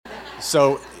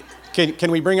So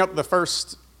can we bring up the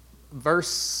first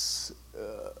verse?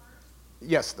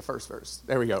 Yes, the first verse.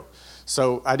 There we go.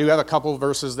 So I do have a couple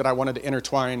verses that I wanted to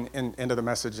intertwine into the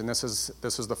message, and this is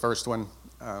the first one.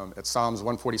 It's Psalms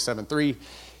 147:3.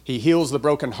 He heals the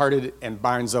brokenhearted and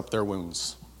binds up their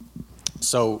wounds.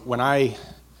 So when I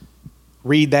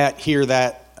read that, hear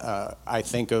that, I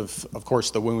think of course,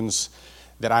 the wounds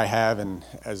that I have, and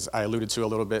as I alluded to a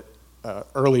little bit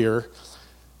earlier,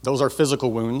 those are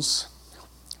physical wounds.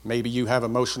 Maybe you have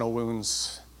emotional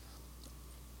wounds,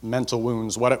 mental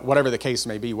wounds, whatever the case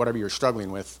may be, whatever you're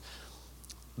struggling with.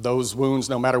 Those wounds,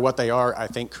 no matter what they are, I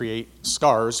think create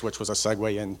scars, which was a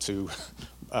segue into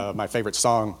my favorite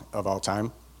song of all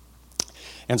time.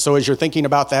 And so as you're thinking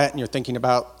about that and you're thinking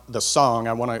about the song,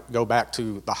 I want to go back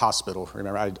to the hospital.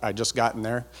 Remember, I just gotten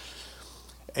there.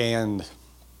 And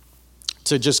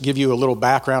to just give you a little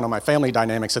background on my family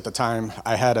dynamics at the time,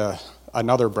 I had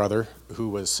another brother who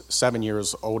was 7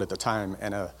 years old at the time,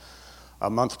 and a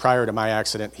month prior to my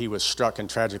accident, he was struck and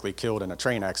tragically killed in a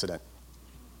train accident.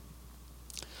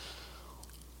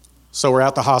 So we're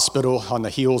at the hospital on the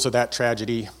heels of that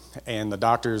tragedy, and the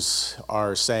doctors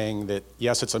are saying that,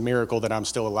 yes, it's a miracle that I'm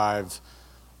still alive,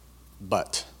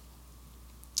 but.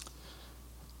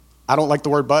 I don't like the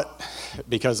word but,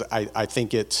 because I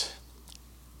think it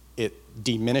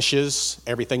diminishes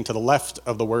everything to the left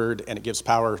of the word, and it gives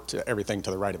power to everything to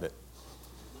the right of it,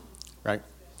 right?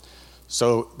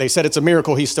 So they said it's a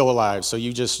miracle he's still alive, so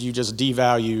you just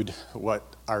devalued what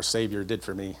our Savior did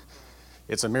for me.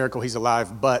 It's a miracle he's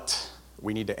alive, but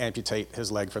we need to amputate his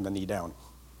leg from the knee down.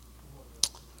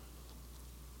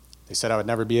 They said I would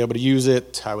never be able to use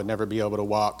it. I would never be able to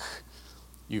walk.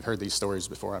 You've heard these stories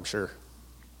before, I'm sure.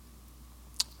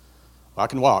 Well, I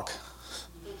can walk.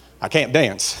 I can't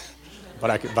dance, but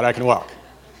I can walk.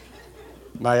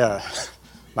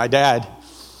 My dad,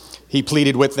 he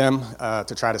pleaded with them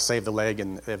to try to save the leg,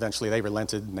 and eventually they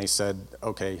relented, and they said,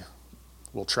 okay,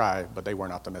 we'll try, but they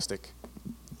weren't optimistic.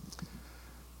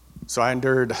 So I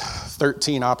endured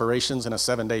 13 operations in a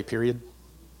 7-day period.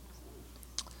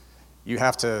 You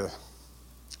have to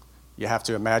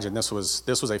imagine this was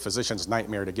a physician's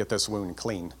nightmare to get this wound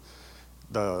clean.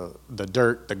 The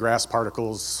dirt, the grass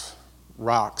particles,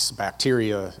 rocks,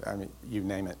 bacteria, I mean, you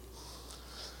name it.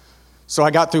 So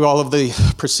I got through all of the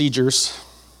procedures,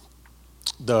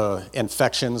 the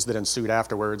infections that ensued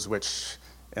afterwards, which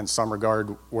in some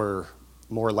regard were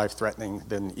more life-threatening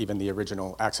than even the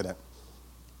original accident.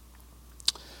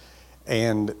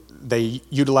 And they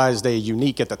utilized a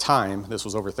unique, at the time, this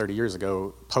was over 30 years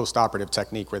ago, post-operative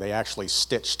technique where they actually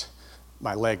stitched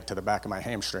my leg to the back of my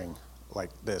hamstring like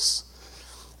this.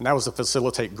 And that was to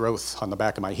facilitate growth on the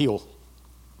back of my heel.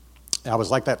 And I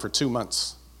was like that for 2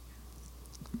 months.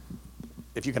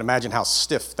 If you can imagine how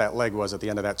stiff that leg was at the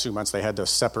end of that 2 months, they had to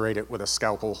separate it with a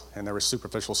scalpel, and there was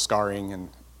superficial scarring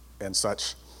and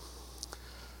such.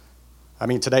 I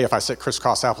mean, today, if I sit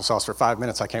crisscross applesauce for 5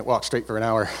 minutes, I can't walk straight for an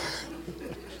hour.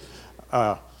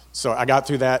 So I got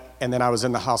through that, and then I was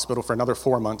in the hospital for another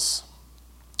 4 months.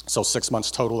 So 6 months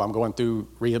total. I'm going through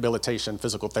rehabilitation,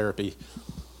 physical therapy.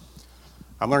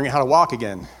 I'm learning how to walk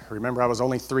again. Remember, I was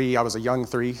only 3. I was a young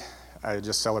 3. I had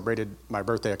just celebrated my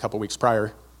birthday a couple weeks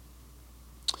prior.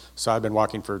 So I've been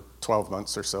walking for 12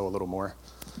 months or so, a little more.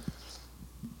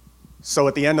 So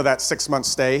at the end of that 6-month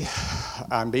stay,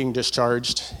 I'm being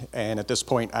discharged, and at this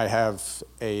point I have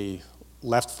a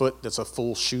left foot that's a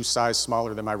full shoe size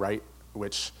smaller than my right,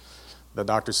 which the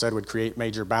doctor said would create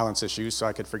major balance issues, so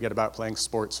I could forget about playing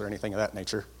sports or anything of that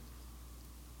nature.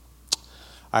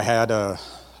 I had a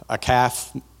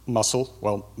calf muscle,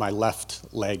 well, my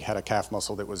left leg had a calf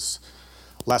muscle that was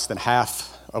less than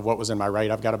half of what was in my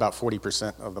right. I've got about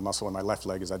 40% of the muscle in my left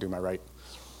leg as I do my right.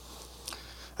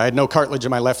 I had no cartilage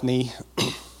in my left knee.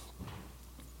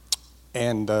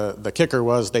 And the kicker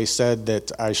was they said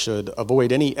that I should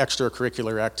avoid any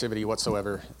extracurricular activity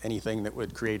whatsoever, anything that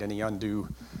would create any undue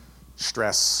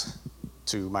stress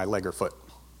to my leg or foot.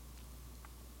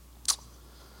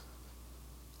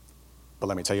 But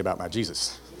let me tell you about my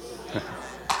Jesus.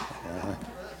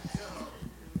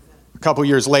 A couple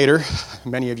years later,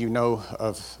 many of you know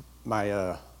of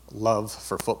my love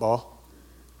for football.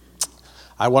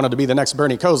 I wanted to be the next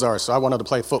Bernie Kosar, so I wanted to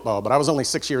play football, but I was only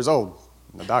 6 years old.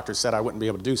 And the doctor said I wouldn't be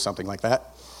able to do something like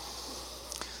that.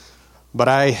 But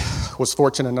I was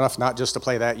fortunate enough not just to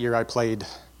play that year. I played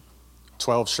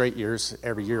 12 straight years,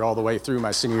 every year all the way through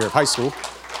my senior year of high school.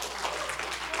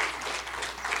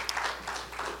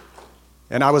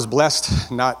 And I was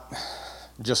blessed not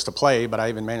just to play, but I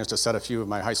even managed to set a few of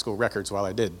my high school records while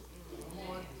I did.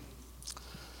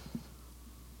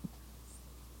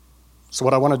 So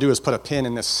what I want to do is put a pin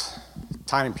in this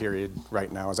time period right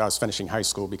now as I was finishing high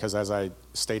school because, as I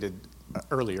stated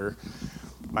earlier,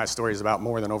 my story is about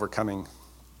more than overcoming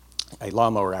a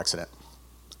lawnmower accident.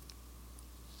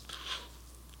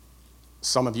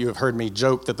 Some of you have heard me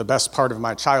joke that the best part of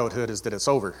my childhood is that it's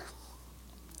over,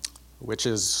 which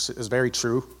is very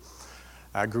true.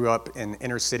 I grew up in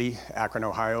inner city Akron,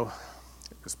 Ohio.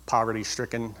 It was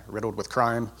poverty-stricken, riddled with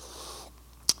crime.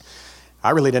 I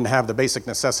really didn't have the basic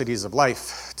necessities of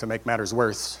life to make matters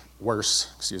worse.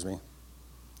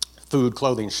 Food,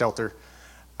 clothing, shelter.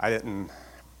 I didn't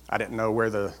know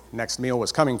where the next meal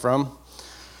was coming from,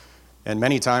 and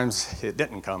many times it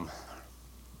didn't come.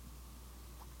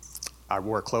 I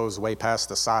wore clothes way past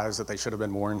the size that they should have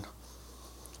been worn.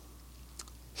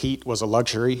 Heat was a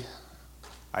luxury.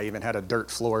 I even had a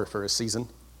dirt floor for a season.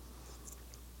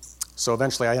 So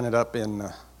eventually I ended up in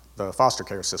the foster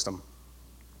care system.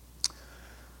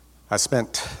 I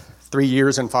spent 3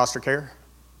 years in foster care,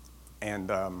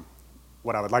 and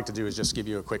what I would like to do is just give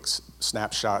you a quick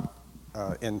snapshot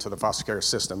into the foster care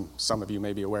system. Some of you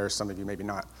may be aware, some of you maybe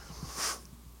not.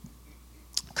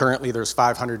 Currently, there's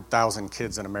 500,000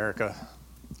 kids in America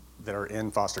that are in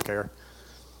foster care.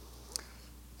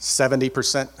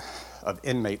 70% of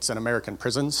inmates in American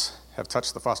prisons have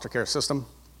touched the foster care system,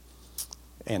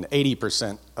 and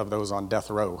 80% of those on death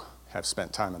row have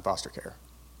spent time in foster care.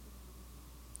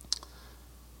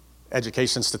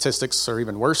 Education statistics are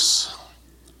even worse.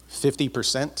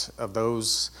 50% of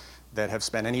those that have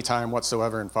spent any time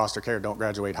whatsoever in foster care don't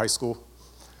graduate high school,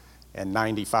 and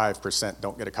 95%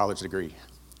 don't get a college degree.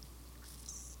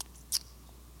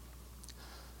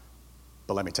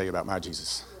 But let me tell you about my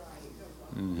Jesus.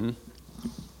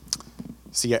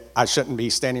 See, I shouldn't be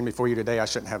standing before you today. I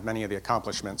shouldn't have many of the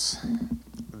accomplishments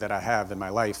that I have in my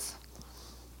life.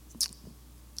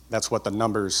 That's what the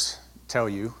numbers tell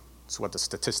you. It's what the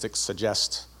statistics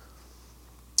suggest.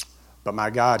 But my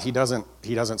God, he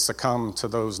doesn't succumb to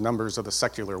those numbers of the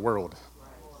secular world.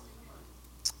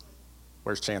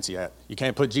 Where's Chancey at? You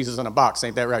can't put Jesus in a box.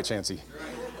 Ain't that right, Chancey?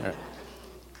 Right.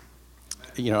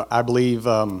 You know, I believe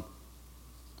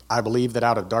that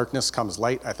out of darkness comes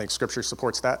light. I think Scripture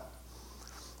supports that.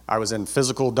 I was in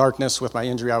physical darkness with my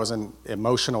injury. I was in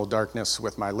emotional darkness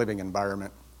with my living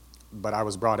environment. But I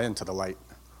was brought into the light.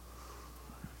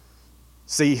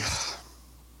 See,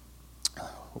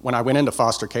 when I went into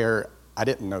foster care, I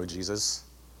didn't know Jesus,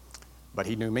 but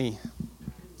he knew me.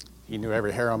 He knew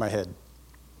every hair on my head.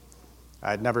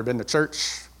 I had never been to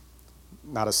church,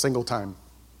 not a single time.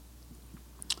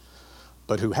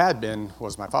 But who had been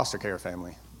was my foster care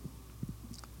family,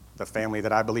 the family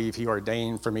that I believe he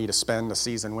ordained for me to spend the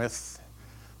season with.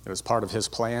 It was part of his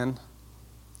plan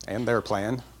and their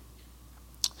plan.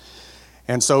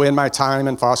 And so in my time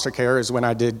in foster care is when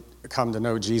I did come to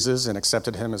know Jesus and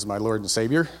accepted him as my Lord and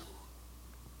Savior.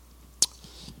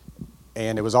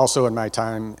 And it was also in my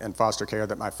time in foster care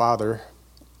that my father,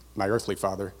 my earthly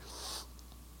father,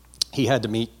 he had to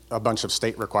meet a bunch of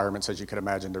state requirements, as you could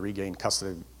imagine, to regain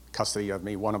custody of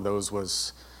me. One of those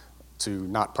was to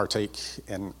not partake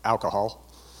in alcohol.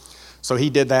 So he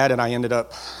did that, and I ended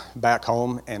up back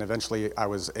home, and eventually I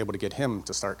was able to get him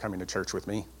to start coming to church with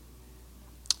me.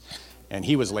 And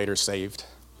he was later saved.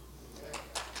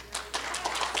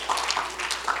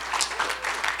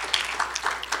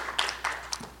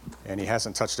 And he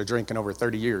hasn't touched a drink in over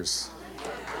 30 years.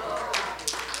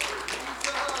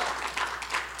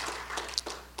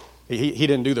 He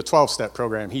didn't do the 12-step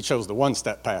program. He chose the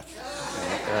one-step path.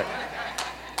 Right.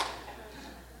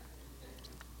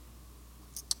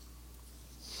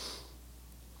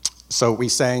 So we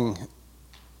sang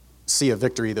 "See a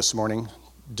Victory" this morning,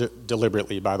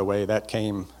 deliberately, by the way. That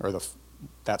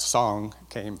song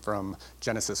came from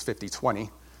Genesis 50:20.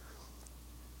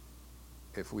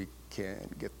 If we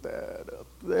can get that up.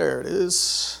 There it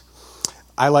is.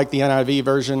 I like the NIV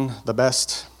version the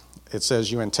best. It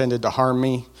says, "You intended to harm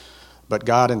me, but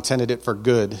God intended it for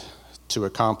good to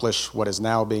accomplish what is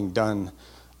now being done,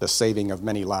 the saving of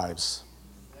many lives."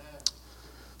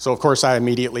 So, of course, I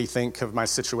immediately think of my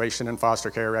situation in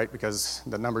foster care, right? Because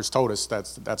the numbers told us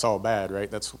that's all bad, right?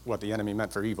 That's what the enemy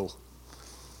meant for evil.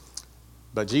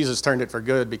 But Jesus turned it for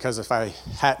good, because if I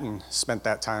hadn't spent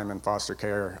that time in foster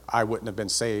care, I wouldn't have been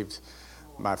saved.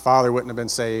 My father wouldn't have been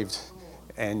saved,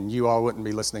 and you all wouldn't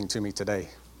be listening to me today.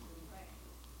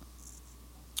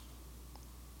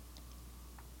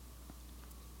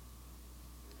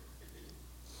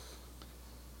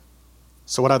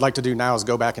 So what I'd like to do now is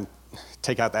go back and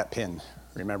take out that pen.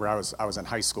 Remember, I was in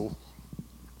high school,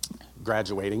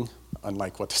 graduating,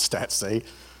 unlike what the stats say,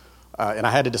 and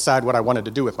I had to decide what I wanted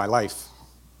to do with my life.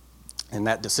 And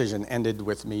that decision ended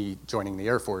with me joining the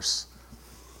Air Force.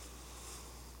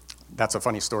 That's a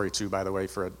funny story too, by the way,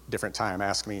 for a different time.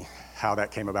 Ask me how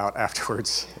that came about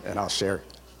afterwards, and I'll share.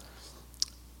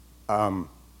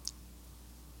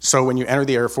 So when you enter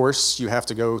the Air Force, you have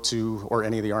to go to, or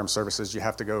any of the armed services, you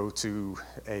have to go to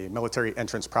a military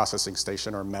entrance processing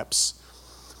station, or MEPS.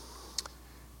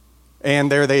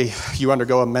 And there you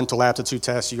undergo a mental aptitude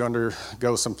test, you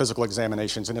undergo some physical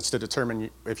examinations, and it's to determine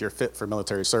if you're fit for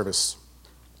military service.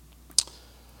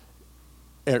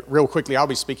 Real quickly, I'll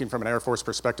be speaking from an Air Force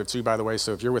perspective too, by the way,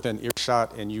 so if you're within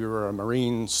earshot and you're a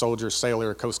Marine, soldier,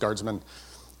 sailor, Coast Guardsman,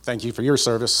 thank you for your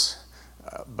service,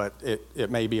 but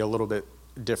it may be a little bit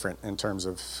different in terms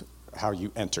of how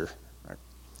you enter. Right?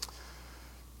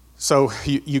 So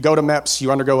you go to MEPS,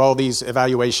 you undergo all these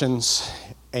evaluations,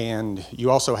 and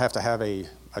you also have to have a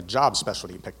job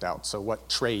specialty picked out. So what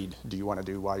trade do you want to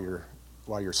do while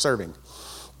you're serving?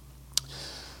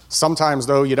 Sometimes,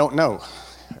 though, you don't know.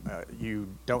 You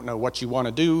don't know what you want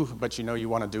to do, but you know you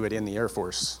want to do it in the Air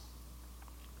Force.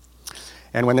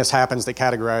 And when this happens, they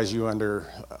categorize you under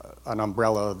an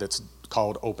umbrella that's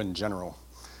called Open General.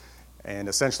 And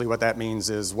essentially what that means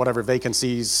is whatever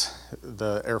vacancies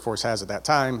the Air Force has at that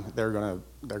time, they're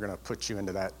gonna put you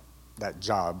into that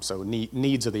job, so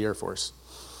needs of the Air Force.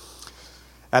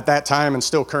 At that time, and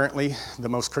still currently, the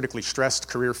most critically stressed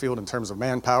career field in terms of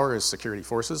manpower is security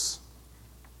forces.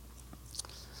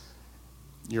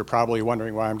 You're probably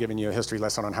wondering why I'm giving you a history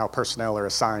lesson on how personnel are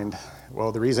assigned.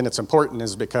 Well, the reason it's important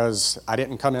is because I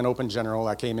didn't come in Open General,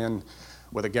 I came in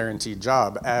with a guaranteed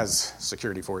job as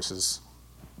security forces.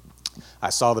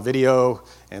 I saw the video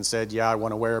and said, yeah, I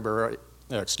want to wear a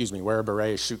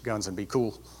beret, shoot guns, and be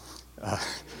cool.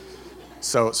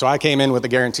 So I came in with a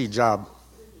guaranteed job.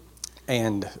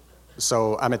 And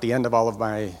so I'm at the end of all of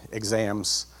my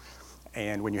exams.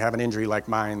 And when you have an injury like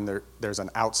mine, there's an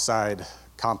outside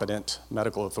competent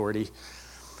medical authority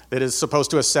that is supposed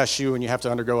to assess you, and you have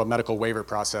to undergo a medical waiver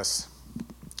process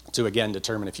to, again,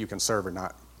 determine if you can serve or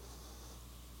not.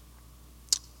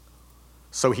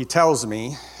 So he tells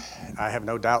me, I have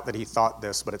no doubt that he thought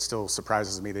this, but it still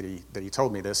surprises me that he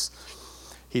told me this.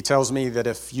 He tells me that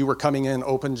if you were coming in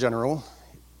Open General,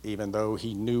 even though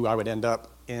he knew I would end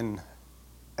up in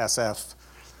SF,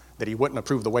 that he wouldn't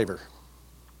approve the waiver.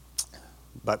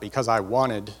 But because I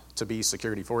wanted to be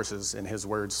security forces, in his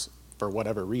words, for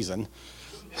whatever reason,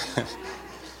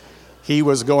 he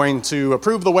was going to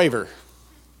approve the waiver.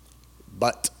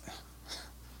 But,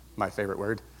 my favorite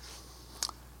word,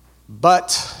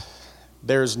 but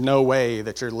there's no way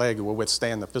that your leg will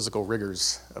withstand the physical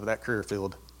rigors of that career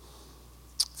field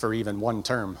for even one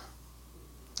term.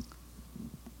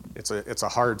 It's a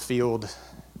hard field,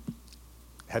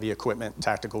 heavy equipment,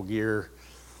 tactical gear,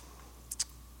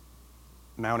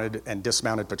 mounted and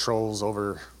dismounted patrols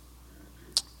over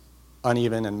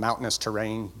uneven and mountainous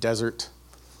terrain, desert.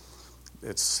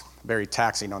 It's very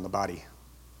taxing on the body.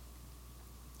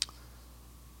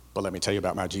 But let me tell you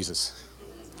about my Jesus.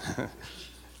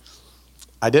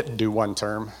 I didn't do one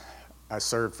term. I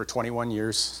served for 21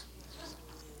 years.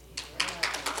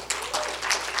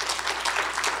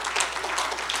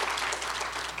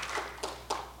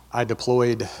 I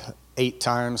deployed 8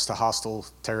 times to hostile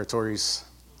territories.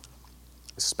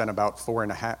 Spent about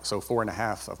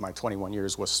 4.5 of my 21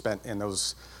 years was spent in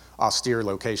those austere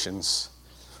locations.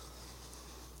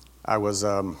 I was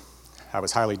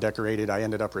highly decorated. I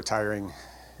ended up retiring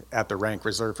at the rank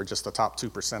reserved for just the top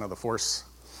 2% of the force.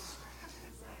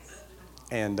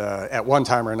 And at one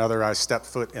time or another, I stepped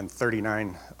foot in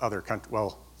 38 other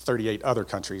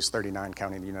countries, 39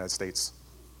 counting the United States.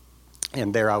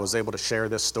 And there I was able to share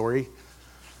this story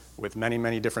with many,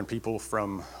 many different people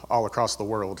from all across the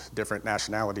world, different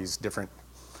nationalities, different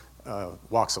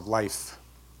walks of life,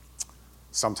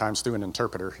 sometimes through an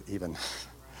interpreter even.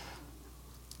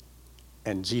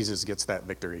 And Jesus gets that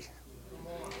victory.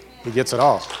 He gets it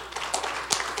all.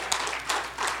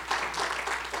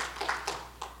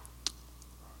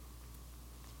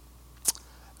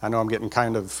 I know I'm getting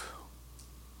kind of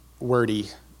wordy.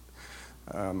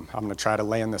 I'm going to try to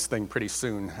land this thing pretty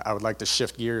soon. I would like to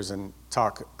shift gears and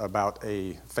talk about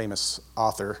a famous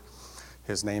author.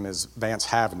 His name is Vance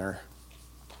Havner.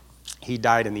 He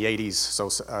died in the 80s, so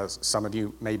some of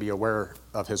you may be aware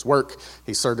of his work.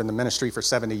 He served in the ministry for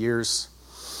 70 years.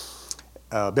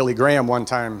 Billy Graham one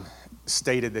time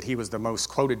stated that he was the most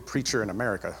quoted preacher in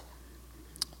America.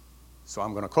 So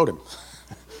I'm going to quote him.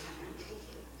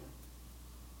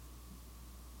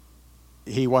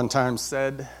 He one time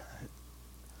said,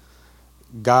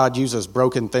 God uses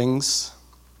broken things,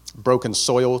 broken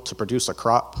soil to produce a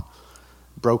crop,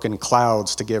 broken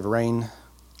clouds to give rain,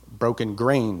 broken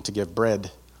grain to give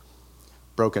bread,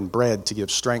 broken bread to give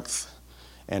strength,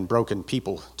 and broken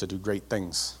people to do great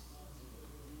things.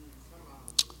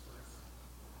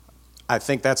 I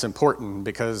think that's important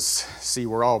because, see,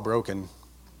 we're all broken,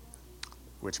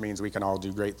 which means we can all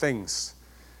do great things.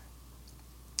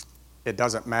 It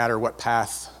doesn't matter what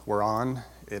path we're on.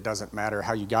 It doesn't matter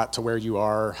how you got to where you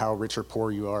are, how rich or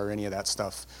poor you are, any of that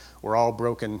stuff. We're all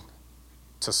broken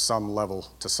to some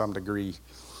level, to some degree.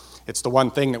 It's the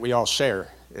one thing that we all share.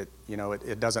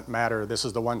 It doesn't matter. This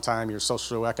is the one time your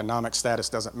socioeconomic status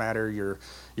doesn't matter,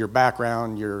 your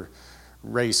background, your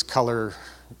race, color,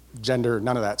 gender,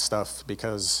 none of that stuff,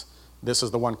 because this is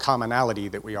the one commonality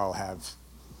that we all have.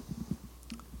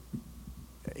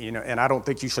 And I don't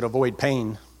think you should avoid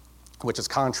pain, which is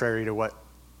contrary to what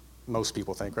most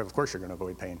people think. Of course you're going to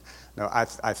avoid pain. No,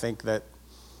 I think that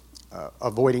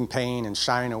avoiding pain and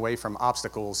shying away from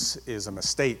obstacles is a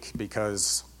mistake,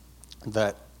 because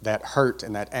that hurt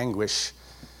and that anguish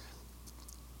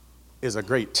is a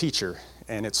great teacher,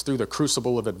 and it's through the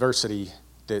crucible of adversity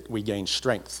that we gain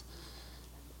strength.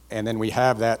 And then we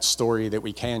have that story that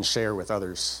we can share with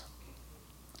others.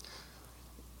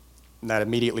 And that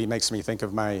immediately makes me think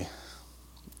of my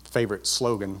favorite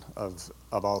slogan of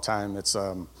all time. It's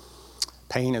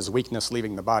pain is weakness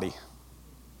leaving the body.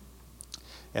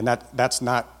 And that's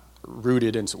not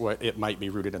rooted in what it might be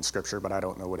rooted in Scripture, but I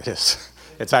don't know what it is.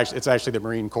 It's actually the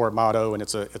Marine Corps motto, and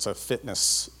it's a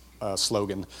fitness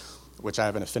slogan, which I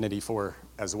have an affinity for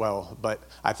as well. But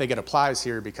I think it applies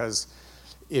here because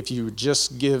if you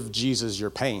just give Jesus your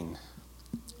pain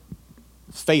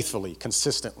faithfully,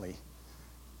 consistently,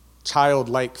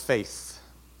 childlike faith,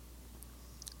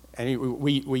 and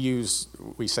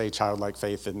we say childlike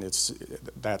faith, and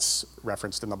that's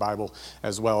referenced in the Bible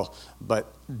as well.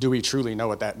 But do we truly know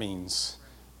what that means?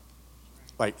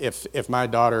 Like if my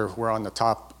daughter were on the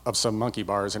top of some monkey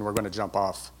bars and we're going to jump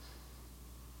off,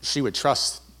 she would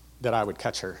trust that I would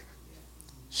catch her.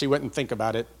 She wouldn't think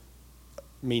about it,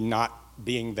 me not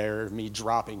being there, me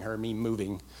dropping her, me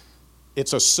moving.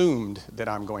 It's assumed that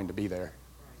I'm going to be there.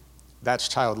 That's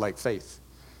childlike faith.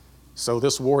 So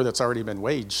this war that's already been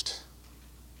waged,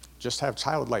 just have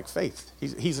childlike faith.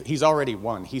 He's already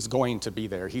won. He's going to be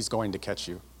there. He's going to catch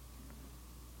you.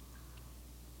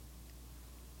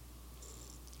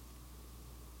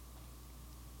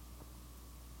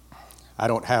 I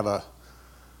don't have a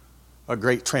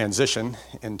great transition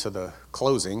into the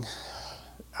closing.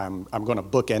 I'm going to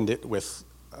bookend it with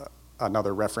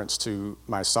another reference to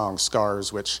my song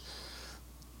Scars, which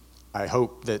I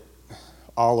hope that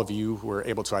all of you were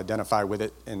able to identify with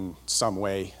it in some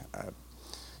way.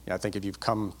 I think if you've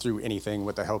come through anything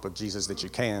with the help of Jesus that you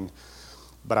can.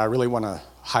 But I really want to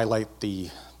highlight the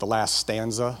last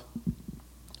stanza,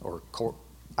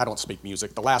 I don't speak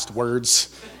music, the last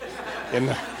words in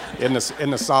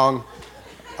the song.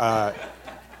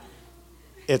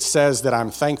 It says that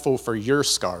I'm thankful for your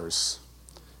scars.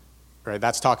 Right?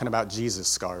 That's talking about Jesus'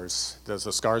 scars. There's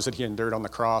the scars that he endured on the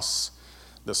cross,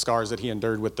 the scars that he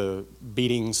endured with the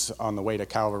beatings on the way to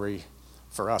Calvary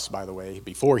for us, by the way,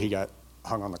 before he got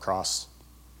hung on the cross.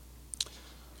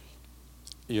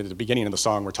 At the beginning of the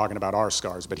song, we're talking about our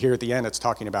scars, but here at the end, it's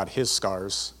talking about his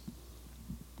scars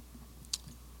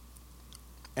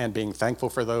and being thankful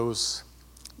for those,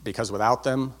 because without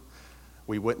them,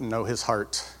 we wouldn't know his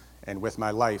heart, and with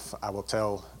my life, I will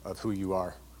tell of who you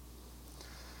are.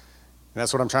 And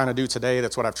that's what I'm trying to do today.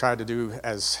 That's what I've tried to do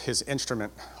as his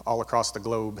instrument all across the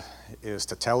globe, is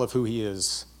to tell of who he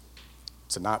is,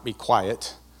 to not be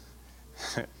quiet,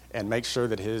 and make sure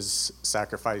that his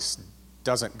sacrifice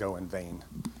doesn't go in vain,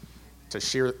 to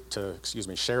share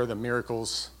the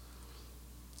miracles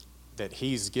that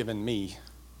he's given me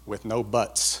with no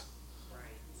buts.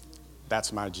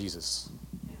 That's my Jesus.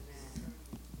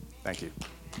 Thank you.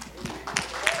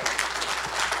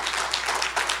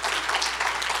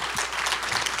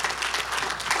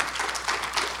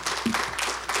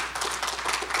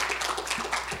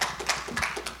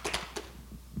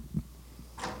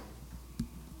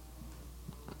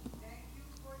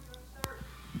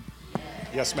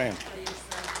 Yes, ma'am.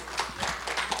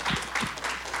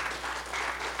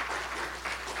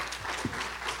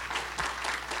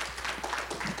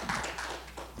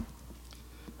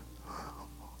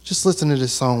 Just listen to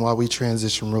this song while we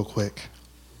transition real quick.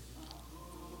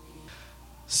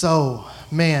 So,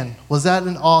 man, was that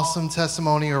an awesome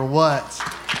testimony or what?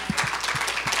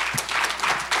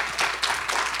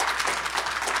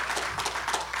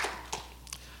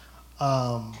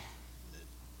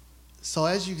 So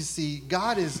as you can see,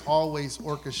 God is always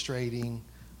orchestrating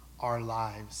our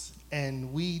lives,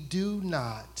 and we don't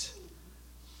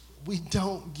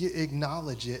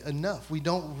acknowledge it enough. We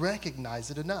don't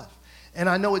recognize it enough. And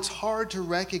I know it's hard to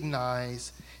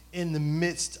recognize in the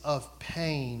midst of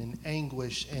pain and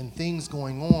anguish and things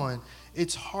going on,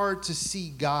 it's hard to see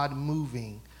God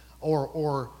moving,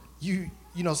 or you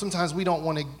know, sometimes we don't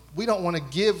want to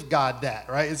give God that,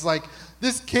 right? It's like,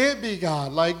 this can't be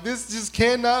God. Like, this just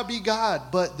cannot be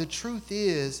God. But the truth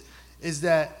is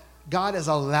that God is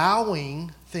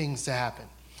allowing things to happen.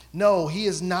 No, he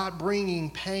is not bringing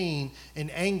pain and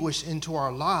anguish into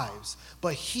our lives,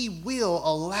 but he will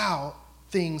allow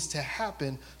things to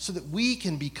happen so that we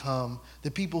can become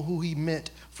the people who he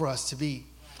meant for us to be.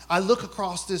 I look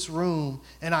across this room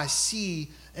and I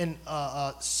see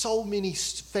so many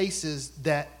faces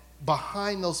that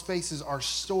behind those faces are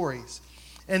stories.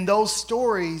 And those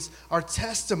stories are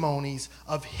testimonies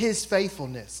of his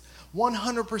faithfulness.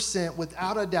 100%,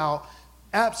 without a doubt,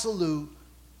 absolute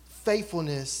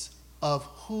faithfulness of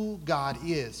who God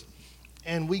is.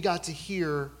 And we got to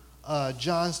hear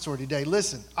John's story today.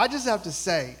 Listen, I just have to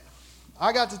say,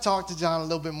 I got to talk to John a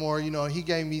little bit more. You know, he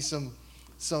gave me some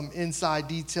inside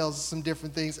details, some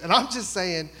different things. And I'm just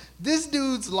saying, this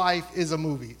dude's life is a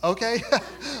movie, okay?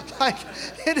 Like,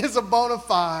 it is a bona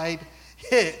fide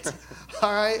hit,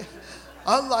 all right?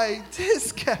 I'm like,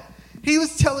 this guy, he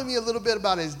was telling me a little bit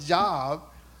about his job.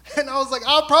 And I was like,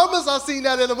 I promise I've seen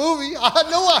that in a movie. I had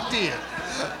no idea.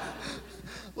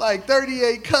 Like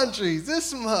 38 countries.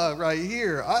 This mug right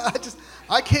here.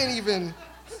 I can't even.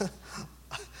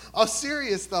 I'm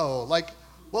serious though. Like,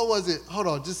 what was it? Hold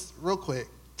on, just real quick.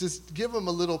 Just give them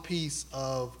a little piece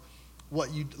of what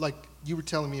you were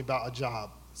telling me about a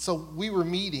job. So we were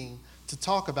meeting to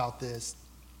talk about this.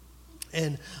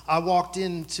 And I walked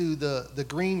into the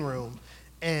green room,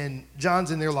 and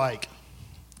John's in there like,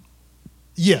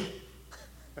 yeah.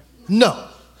 No.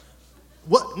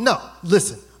 What? No.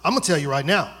 Listen, I'm going to tell you right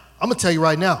now.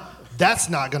 That's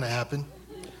not going to happen.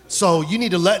 So you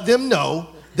need to let them know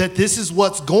that this is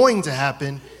what's going to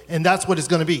happen, and that's what it's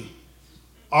going to be.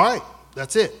 All right.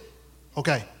 That's it.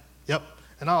 Okay. Yep.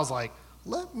 And I was like,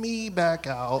 let me back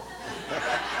out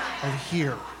of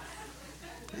here.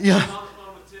 Yeah.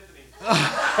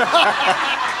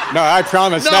 No, I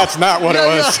promise that's not what it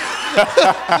was.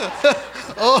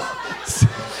 Oh,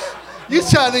 you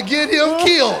trying to get him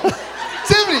killed.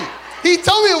 Tiffany, he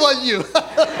told me it wasn't you.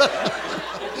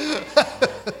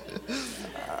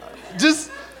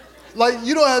 Just, like,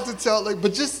 you don't have to tell, like,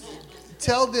 but just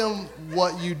tell them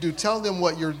what you do. Tell them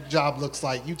what your job looks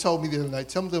like. You told me the other night.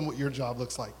 Tell them what your job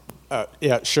looks like.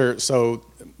 Yeah, sure. So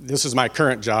this is my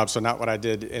current job, so not what I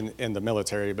did in the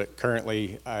military, but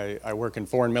currently I work in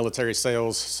foreign military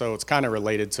sales, so it's kind of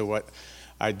related to what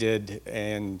I did.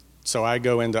 And so I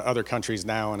go into other countries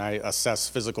now and I assess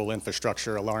physical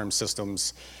infrastructure, alarm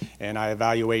systems, and I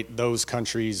evaluate those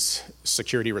countries'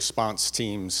 security response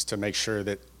teams to make sure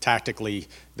that tactically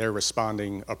they're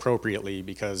responding appropriately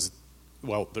because,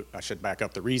 well, I should back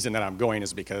up. The reason that I'm going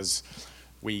is because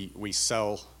we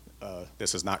sell.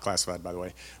 This is not classified, by the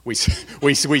way. We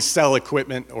sell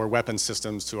equipment or weapon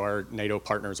systems to our NATO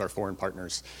partners, our foreign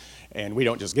partners, and we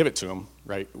don't just give it to them,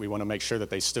 right? We want to make sure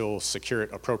that they still secure it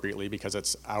appropriately because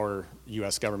it's our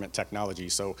U.S. government technology.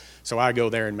 So I go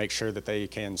there and make sure that they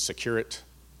can secure it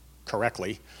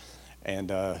correctly,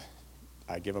 and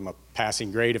I give them a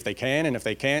passing grade if they can, and if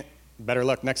they can't, better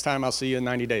luck next time. I'll see you in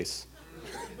 90 days.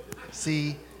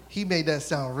 See, he made that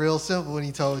sound real simple when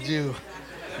he told you.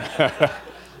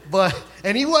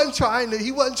 And he wasn't trying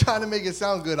to make it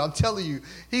sound good. I'm telling you,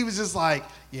 he was just like,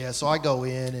 yeah. So I go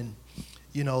in, and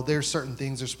you know, there's certain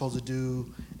things they're supposed to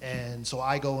do, and so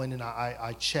I go in and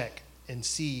I check and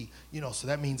see, you know. So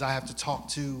that means I have to talk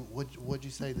to what'd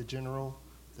you say, the general?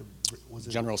 Was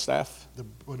it General staff?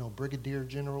 Brigadier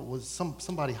general, was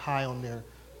somebody high on there.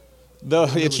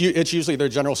 It's usually their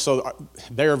general, so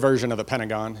their version of the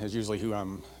Pentagon is usually who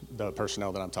the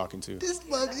personnel that I'm talking to. This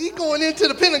mug, he going into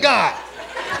the Pentagon.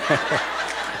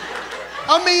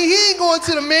 I mean, he ain't going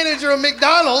to the manager of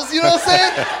McDonald's, you know what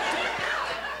I'm saying?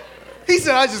 He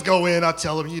said, I just go in, I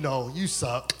tell him, you know, you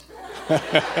suck.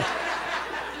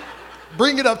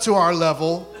 Bring it up to our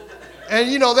level.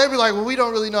 And, you know, they'd be like, well, we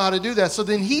don't really know how to do that. So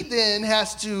then he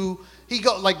has to,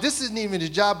 this isn't even his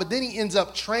job, but then he ends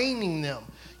up training them.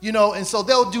 You know, and so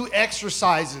they'll do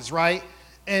exercises, right?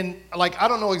 And like, I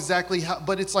don't know exactly how,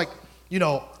 but it's like, you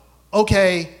know,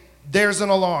 okay, there's an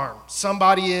alarm.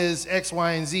 Somebody is X,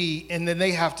 Y, and Z, and then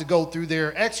they have to go through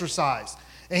their exercise.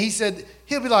 And he said,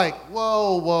 he'll be like,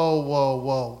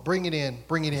 whoa, bring it in.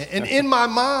 And in my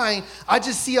mind, I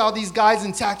just see all these guys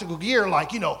in tactical gear,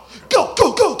 like, you know, go,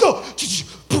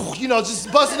 you know,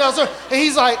 just busting out. And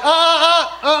he's like,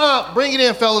 bring it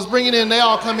in, fellas, bring it in. They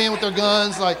all come in with their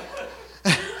guns, like.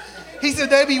 He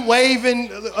said they be waving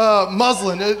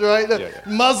muslin, right? Yeah.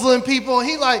 Muslin people. And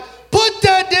he like, put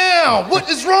that down. What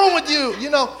is wrong with you? You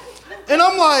know? And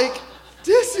I'm like,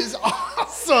 this is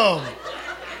awesome.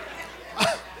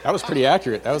 That was pretty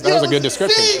accurate. That was a good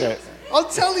description. See, Yeah. I'm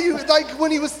telling you, like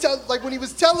when he was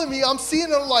telling me, I'm seeing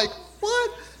him like,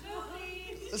 what?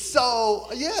 So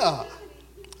yeah.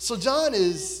 So John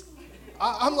is,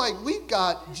 I'm like, we've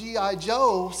got G.I.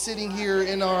 Joe sitting here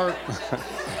in our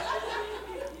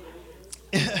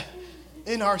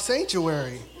in our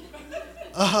sanctuary.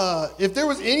 If there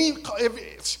was any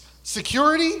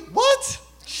security, what?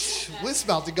 It's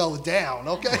about to go down,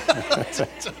 okay?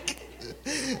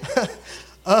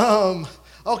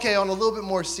 Okay, on a little bit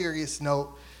more serious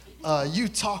note, you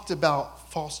talked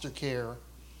about foster care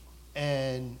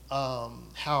and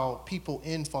how people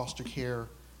in foster care,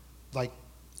 like,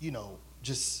 you know,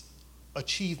 just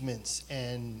achievements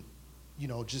and, you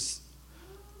know, just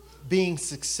being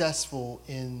successful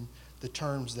in the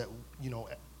terms that, you know,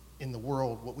 in the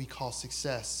world, what we call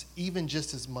success, even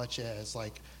just as much as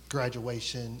like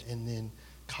graduation and then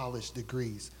college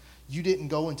degrees. You didn't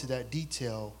go into that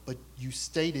detail, but you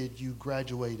stated you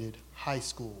graduated high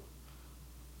school.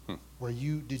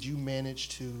 Did you manage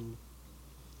to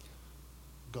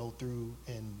go through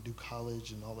and do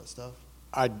college and all that stuff?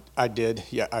 I did.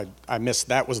 Yeah, I missed.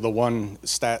 That was the one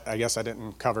stat I guess I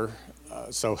didn't cover.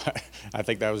 So I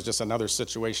think that was just another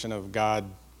situation of God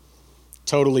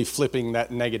totally flipping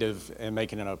that negative and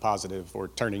making it a positive, or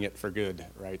turning it for good,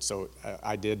 right? So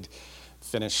I did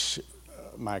finish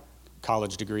my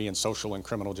college degree in social and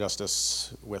criminal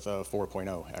justice with a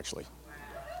 4.0, actually.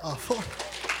 Oh,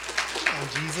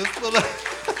 Jesus.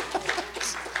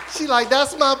 She like,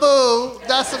 that's my boo.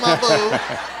 That's my boo.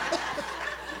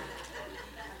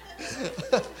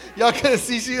 Y'all couldn't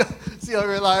see, she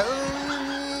over like,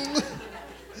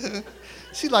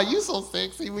 She like, you so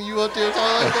sexy when you up there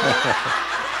talking like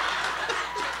that.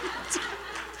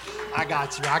 I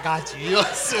got you. You know what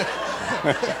I'm saying?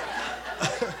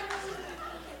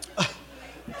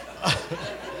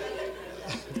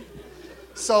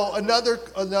 So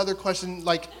another question,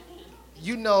 like,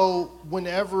 you know,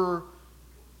 whenever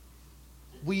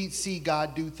we see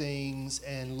God do things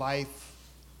and life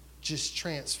just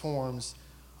transforms,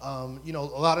 you know,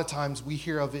 a lot of times we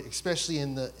hear of it, especially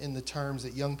in the terms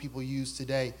that young people use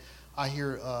today. I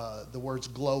hear the words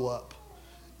glow up.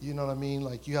 You know what I mean?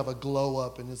 Like, you have a glow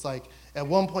up, and it's like at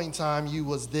one point in time you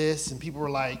was this, and people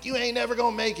were like, you ain't never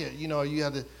gonna make it. You know, you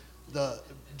had the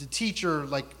teacher,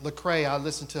 like Lecrae. I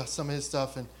listened to some of his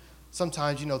stuff, and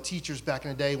sometimes, you know, teachers back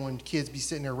in the day when kids be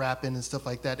sitting there rapping and stuff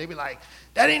like that, they be like,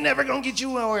 that ain't never gonna get you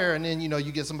nowhere. And then, you know,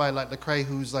 you get somebody like Lecrae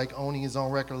who's like owning his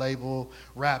own record label,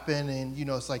 rapping, and, you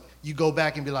know, it's like you go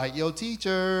back and be like, yo,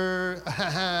 teacher.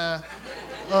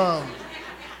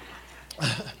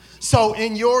 So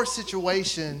in your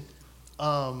situation,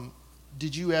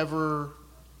 did you ever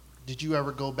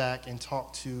go back and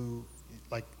talk to,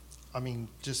 like, I mean,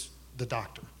 just the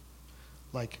doctor?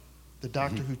 Like, the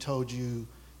doctor who told you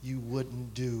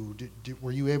wouldn't do,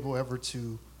 were you able ever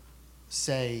to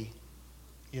say,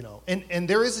 you know, and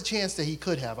there is a chance that he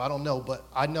could have, I don't know, but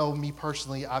I know me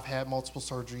personally, I've had multiple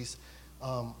surgeries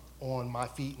on my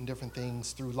feet and different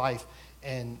things through life,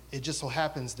 and it just so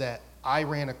happens that I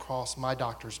ran across my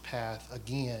doctor's path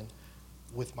again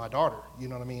with my daughter, you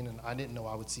know what I mean? And I didn't know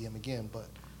I would see him again, but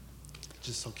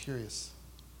just so curious.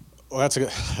 Well, that's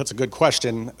a good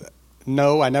question.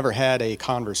 No, I never had a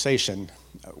conversation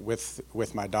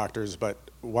with my doctors, but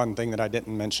one thing that I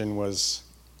didn't mention was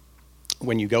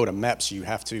when you go to MEPS, you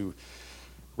have to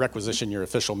requisition your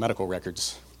official medical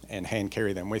records and hand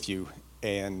carry them with you.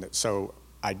 And so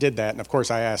I did that, and of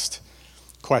course I asked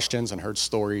questions and heard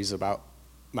stories about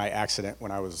my accident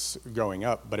when I was growing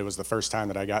up, but it was the first time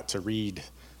that I got to read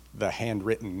the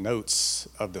handwritten notes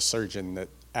of the surgeon that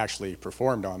actually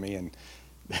performed on me. And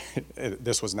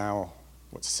this was now,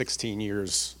 16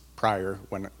 years prior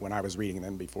when I was reading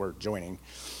them before joining.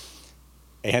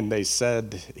 And they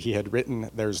said he had written,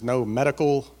 there's no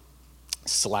medical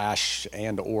 /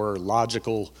 and or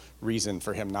logical reason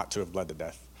for him not to have bled to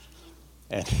death.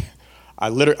 And I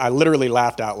literally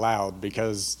laughed out loud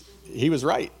because he was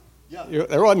right. Yeah.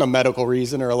 There wasn't a medical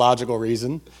reason or a logical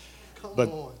reason, but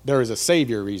there was a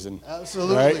savior reason.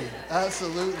 Absolutely, right?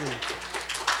 Absolutely.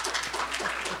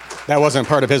 That wasn't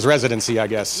part of his residency, I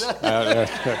guess.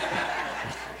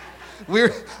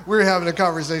 We're having a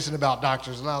conversation about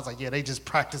doctors, and I was like, yeah, they just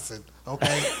practice it,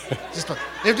 okay?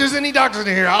 If there's any doctors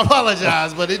in here, I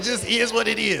apologize, but it just is what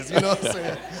it is, you know what I'm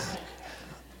saying?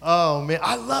 Oh, man,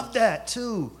 I love that,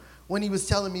 too. When he was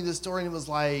telling me this story, and it was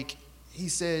like, he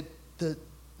said that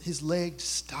his leg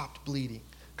stopped bleeding.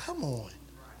 Come on.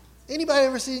 Anybody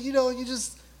ever see, you know, you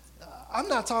just, I'm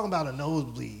not talking about a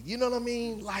nosebleed. You know what I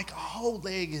mean? Like a whole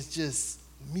leg is just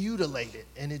mutilated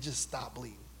and it just stopped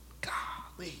bleeding.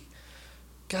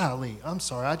 Golly. I'm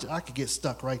sorry. I could get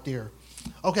stuck right there.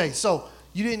 Okay, so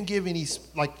you didn't give any,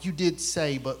 like you did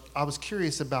say, but I was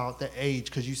curious about the age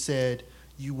because you said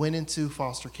you went into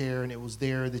foster care and it was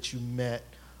there that you met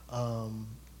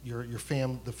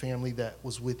the family that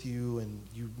was with you and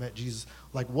you met Jesus.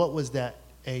 Like, what was that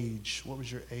age? What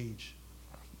was your age?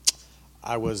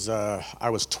 I was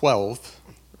 12,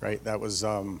 right? That was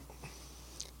the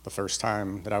first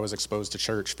time that I was exposed to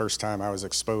church, first time I was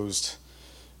exposed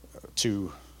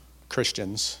to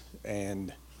Christians,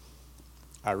 and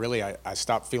I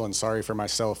stopped feeling sorry for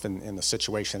myself in the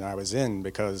situation I was in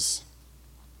because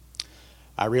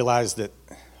I realized that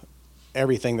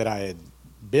everything that I had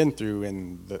been through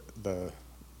and the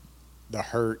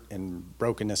hurt and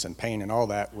brokenness and pain and all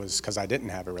that was because I didn't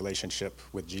have a relationship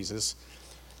with Jesus.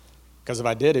 Because if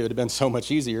I did, it would have been so much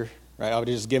easier, right? I would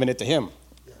have just given it to him,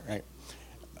 right?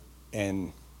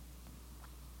 And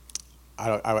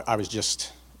I was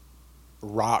just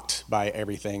rocked by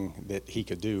everything that he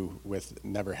could do with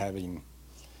never having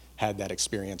had that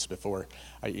experience before.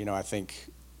 I think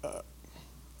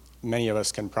many of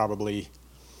us probably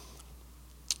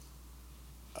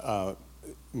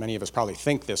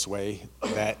think this way,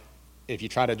 that if you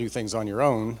try to do things on your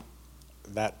own,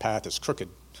 that path is crooked.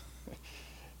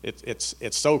 It's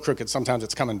so crooked, sometimes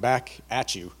it's coming back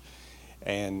at you.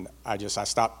 And I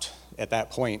stopped at that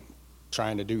point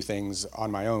trying to do things on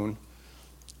my own,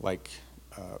 like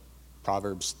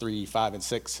Proverbs 3, 5, and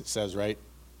 6 says, right?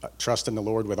 Trust in the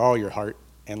Lord with all your heart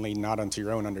and lean not unto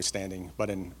your own understanding,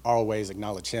 but in all ways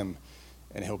acknowledge him,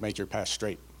 and he'll make your path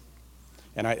straight.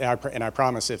 And I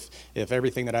promise if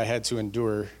everything that I had to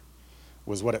endure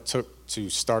was what it took to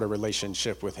start a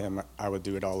relationship with him, I would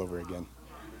do it all over again.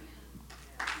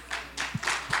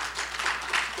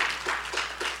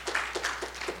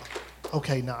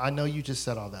 Okay, now I know you just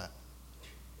said all that,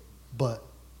 but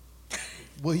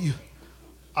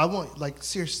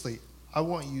seriously, I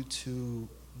want you to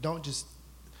don't just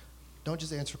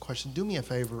answer a question. Do me a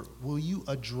favor. Will you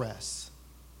address,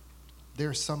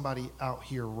 there's somebody out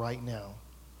here right now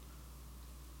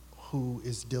who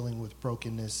is dealing with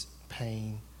brokenness,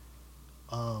 pain,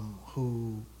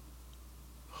 who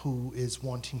is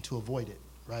wanting to avoid it,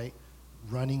 right?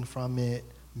 Running from it,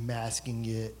 masking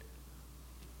it,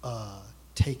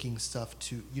 taking stuff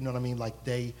to, you know what I mean? Like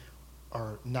they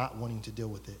are not wanting to deal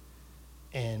with it.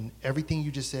 And everything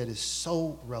you just said is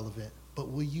so relevant,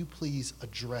 but will you please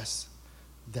address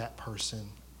that person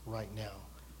right now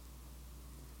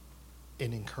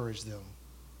and encourage them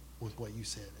with what you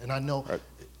said? And I know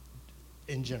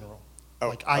in general,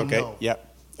 I know.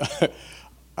 Yep.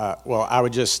 Well, I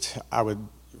would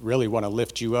really want to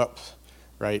lift you up,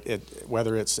 right?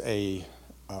 Whether it's a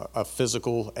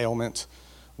physical ailment,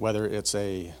 whether it's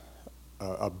a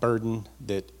burden,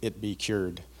 that it be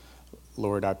cured.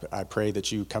 Lord, I pray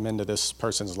that you come into this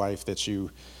person's life, that you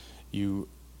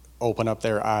open up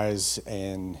their eyes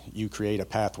and you create a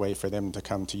pathway for them to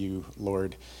come to you,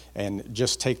 Lord, and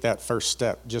just take that first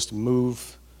step. Just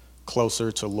move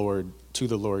closer to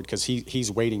the Lord, because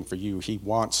he's waiting for you. He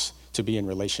wants to be in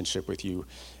relationship with you,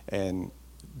 and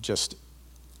just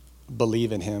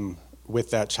believe in him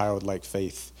with that childlike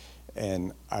faith.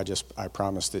 And I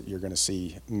promise that you're going to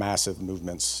see massive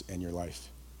movements in your life.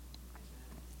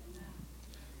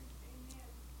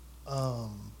 I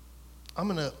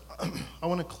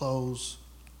want to close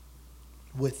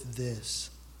with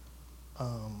this.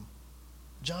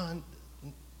 John,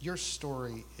 your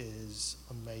story is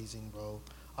amazing, bro.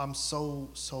 I'm so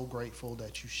grateful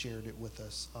that you shared it with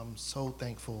us. I'm so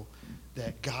thankful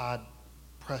that God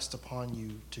pressed upon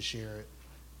you to share it.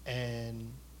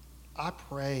 And I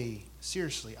pray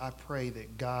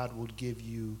that God would give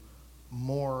you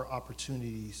more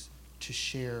opportunities to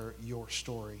share your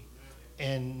story.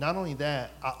 And not only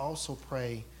that, I also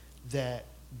pray that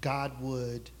God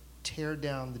would tear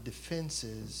down the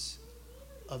defenses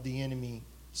of the enemy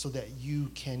so that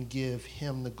you can give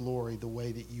him the glory the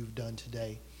way that you've done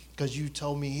today. Because you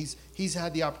told me he's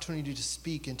had the opportunity to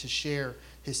speak and to share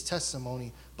his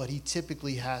testimony, but he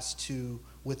typically has to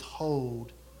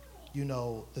withhold,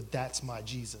 that's my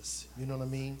Jesus. You know what I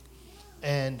mean?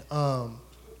 And I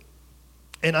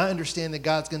understand that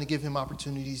God's going to give him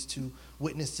opportunities to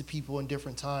witness to people in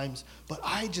different times. But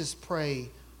I just pray,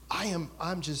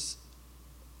 I'm just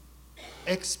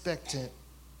expectant,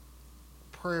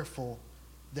 prayerful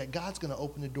that God's going to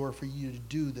open the door for you to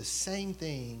do the same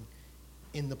thing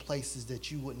in the places that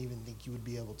you wouldn't even think you would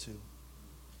be able to.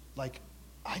 Like,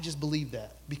 I just believe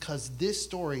that because this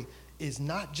story is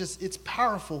not just, it's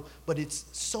powerful, but it's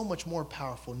so much more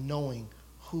powerful knowing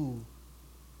who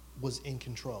was in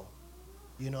control.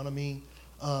 You know what I mean?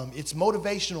 It's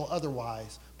motivational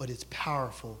otherwise, but it's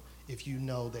powerful if you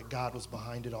know that God was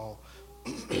behind it all.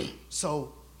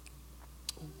 So,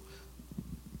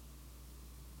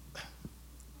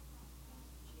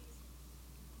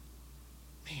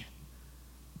 man,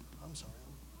 I'm sorry.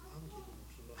 I'm getting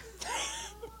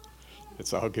emotional.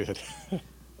 It's all good.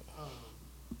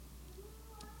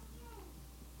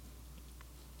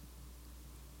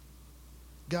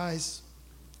 Guys,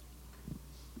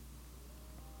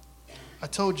 I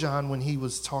told John when he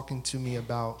was talking to me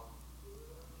about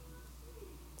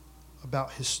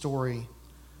his story,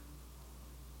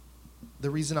 the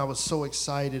reason I was so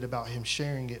excited about him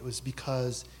sharing it was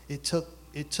because it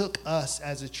took us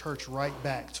as a church right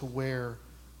back to where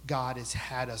God has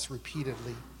had us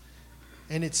repeatedly.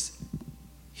 And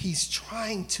he's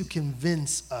trying to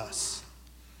convince us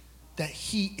that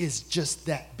he is just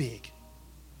that big.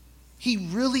 He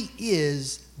really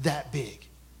is that big.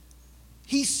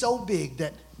 He's so big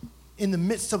that in the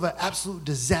midst of an absolute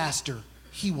disaster,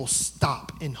 he will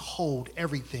stop and hold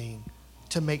everything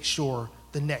to make sure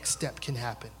the next step can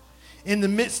happen. In the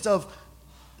midst of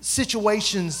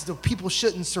situations that people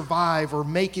shouldn't survive or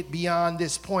make it beyond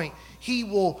this point, he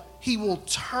will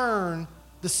turn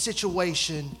the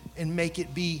situation and make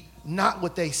it be not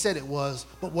what they said it was,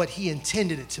 but what he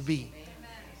intended it to be.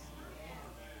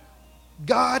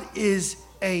 God is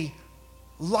a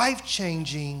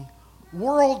life-changing,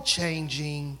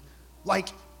 world-changing, like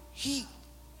he's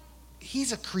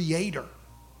a creator.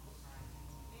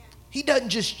 He doesn't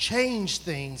just change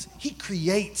things, he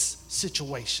creates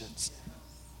situations.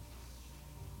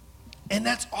 And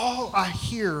that's all I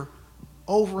hear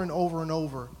over and over and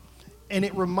over. And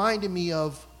it reminded me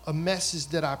of a message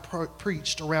that I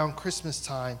preached around Christmas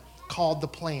time called The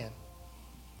Plan.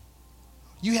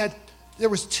 There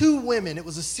was two women. It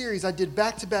was a series I did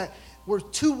back to back. Were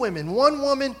two women. One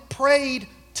woman prayed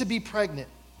to be pregnant,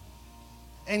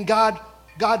 and God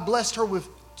blessed her with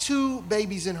 2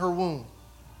 babies in her womb.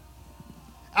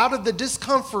 Out of the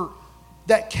discomfort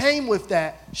that came with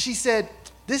that, she said,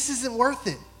 "This isn't worth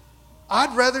it.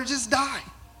 I'd rather just die."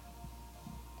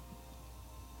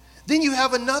 Then you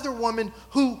have another woman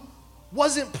who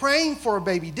wasn't praying for a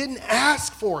baby, didn't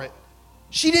ask for it.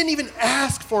 She didn't even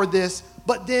ask for this,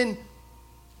 but then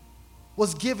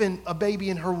was given a baby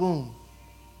in her womb.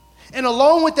 And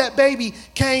along with that baby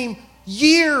came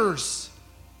years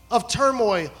of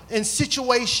turmoil and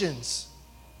situations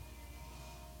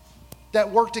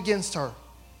that worked against her.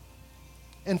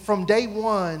 And from day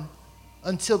one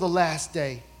until the last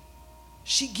day,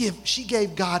 she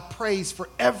gave God praise for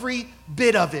every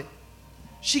bit of it.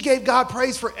 She gave God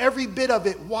praise for every bit of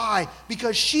it. Why?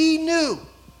 Because she knew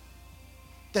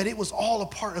that it was all a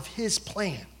part of his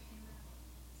plan.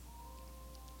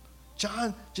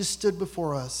 John just stood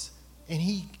before us, and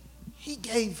he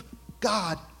gave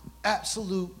God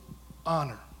absolute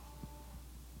honor.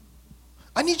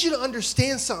 I need you to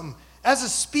understand something. As a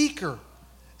speaker,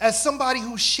 as somebody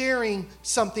who's sharing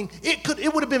something,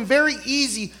 it would have been very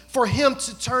easy for him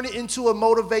to turn it into a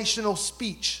motivational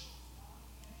speech.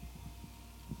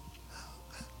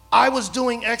 I was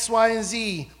doing X, Y, and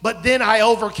Z, but then I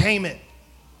overcame it.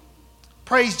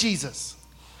 Praise Jesus.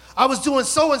 I was doing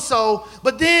so-and-so,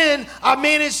 but then I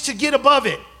managed to get above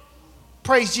it.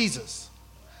 Praise Jesus.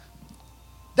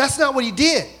 That's not what he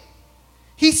did.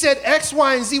 He said X,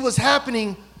 Y, and Z was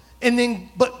happening,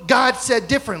 but God said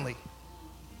differently.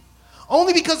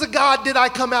 Only because of God did I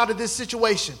come out of this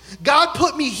situation. God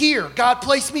put me here. God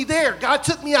placed me there. God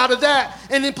took me out of that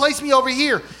and then placed me over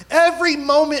here. Every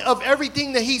moment of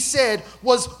everything that he said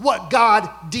was what God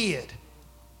did.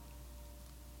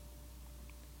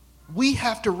 We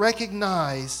have to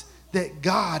recognize that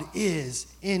God is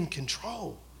in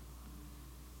control.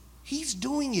 He's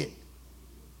doing it.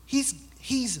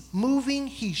 He's moving,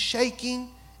 he's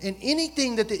shaking, and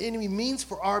anything that the enemy means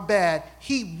for our bad,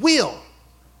 he will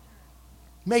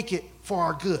make it for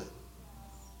our good.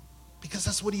 Because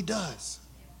that's what he does.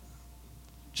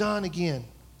 John, again,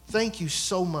 thank you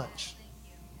so much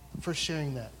for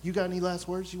sharing that. You got any last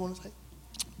words you want to say?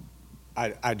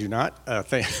 I do not.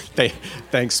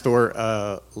 Thanks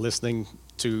for listening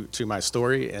to my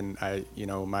story, and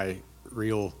my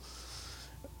real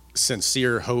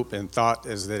sincere hope and thought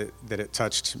is that it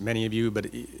touched many of you. But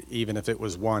even if it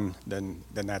was one, then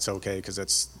that's okay, because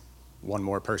it's one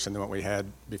more person than what we had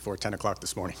before 10 o'clock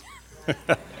this morning.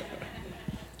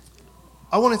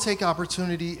 I want to take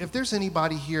opportunity. If there's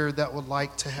anybody here that would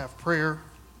like to have prayer,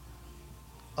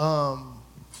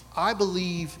 I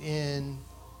believe in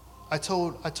I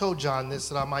told John this,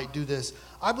 that I might do this.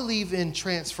 I believe in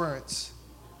transference.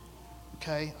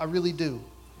 Okay, I really do.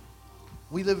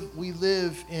 We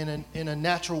live in a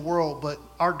natural world, but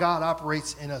our God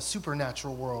operates in a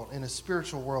supernatural world, in a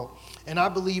spiritual world. And I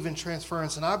believe in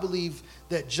transference, and I believe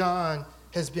that John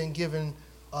has been given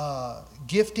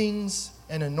giftings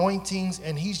and anointings,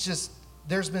 and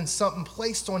there's been something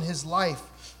placed on his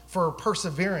life for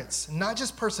perseverance. Not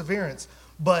just perseverance,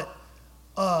 but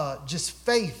just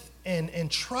faith and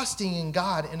trusting in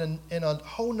God in a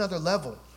whole nother level.